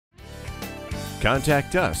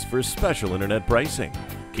Contact us for special internet pricing.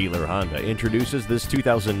 Keeler Honda introduces this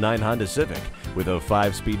 2009 Honda Civic with a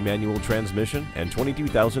 5-speed manual transmission and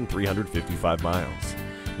 22,355 miles.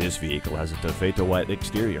 This vehicle has a taffeta white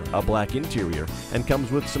exterior, a black interior, and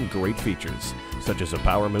comes with some great features, such as a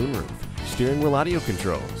power moonroof, steering wheel audio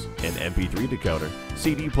controls, an MP3 decoder,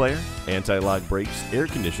 CD player, anti-lock brakes, air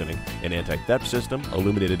conditioning, an anti-theft system,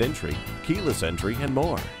 illuminated entry, keyless entry, and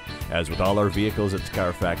more. As with all our vehicles, it's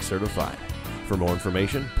Carfax certified. For more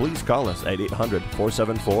information, please call us at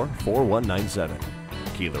 800-474-4197.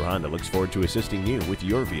 Keeler Honda looks forward to assisting you with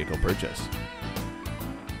your vehicle purchase.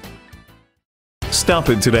 Stop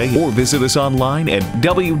in today or visit us online at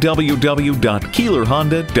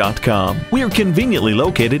www.keelerhonda.com. We are conveniently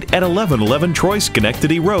located at 1111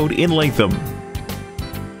 Troy-Schenectady Road in Latham.